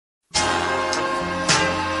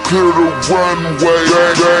clear the runway,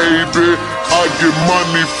 baby. I get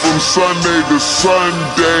money from Sunday to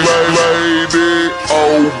Sunday, lady.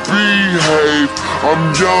 Oh, behave.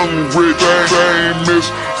 I'm young, rich,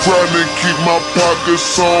 famous. Grinding, keep my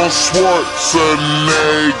pockets on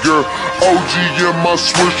Schwarzenegger. OG in my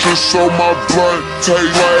swisher, so my blunt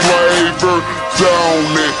taste flavor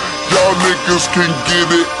down it. Y'all niggas can get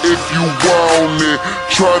it if you want it.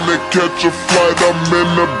 Tryna catch a flight, I'm in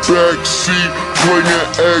the backseat playing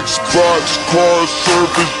Xbox, car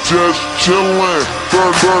service, just chillin'.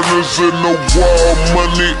 Burners in the wall,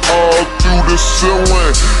 money all through the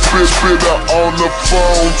ceiling. Bitter on the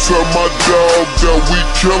phone, tell my dog that we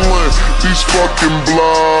killin'. These fucking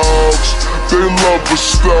blogs, they love a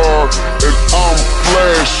star, and I'm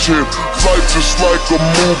flashing. Life just like a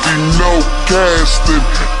movie, no casting.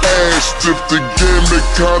 Asked if the game been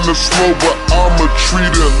kinda slow, but I'ma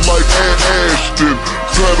treat it like Ashton.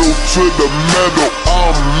 Pedal to the metal,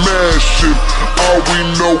 I'm mashing. All we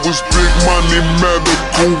know is big money,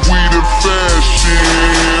 medical, weed, and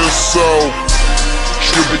fashion. So,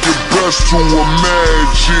 give it your best to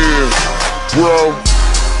imagine, bro.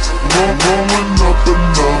 Rolling up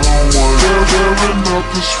another one, tearing up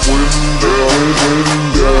this window. They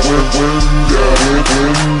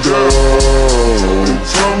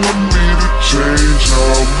telling me to change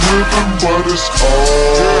how I'm living, but it's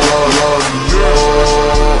all I know.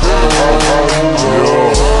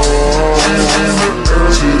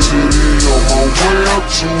 On my way up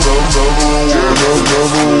to another one.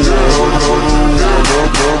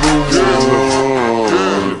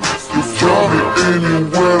 You found me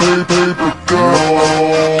anywhere, hey baby, go.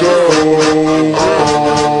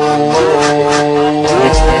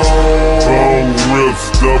 Wrong riffs,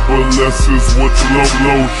 double S's with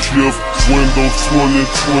low shift. Windows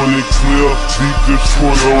 20/20 clear. Beat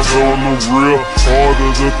Detroit on the real.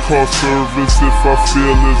 Order the car service if I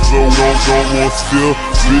feel as though don't want still.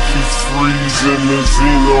 Bitches freezing the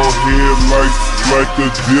xenon headlights like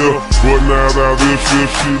a deer. But not out if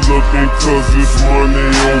she looking, cause it's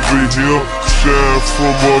money over here. Shine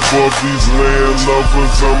from above these land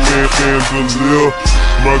lovers, I'm in chandelier.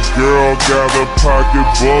 My girl got a pocket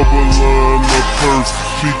bubbler in the purse.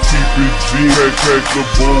 She keep it G, take the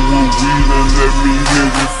bowl with weed and let me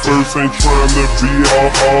hit it first. Ain't tryna be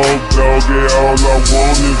all doggy, all I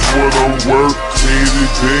want is what I'm worth. Day to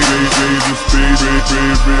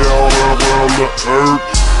baby, all around the earth.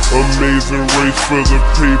 Amazing race for the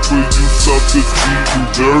paper, you suckers eating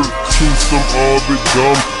dirt. Chew some orbit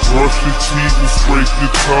gum, brush your teeth and scrape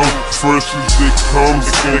your tongue. Fresh as it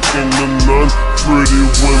comes, kicking the nun. Pretty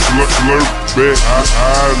ones lurk back,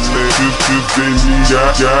 eyelid. This they need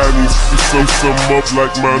guidance. Some up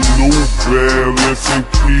like my new balance and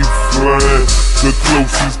keep flying. The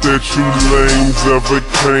closest that you lanes ever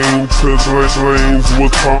came to lanes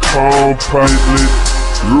was palm pilot.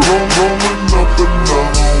 You're rolling up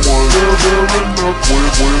another one, tearing up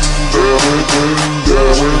window.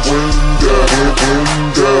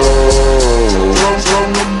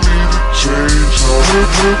 Telling me to change how we're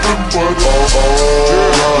living, but all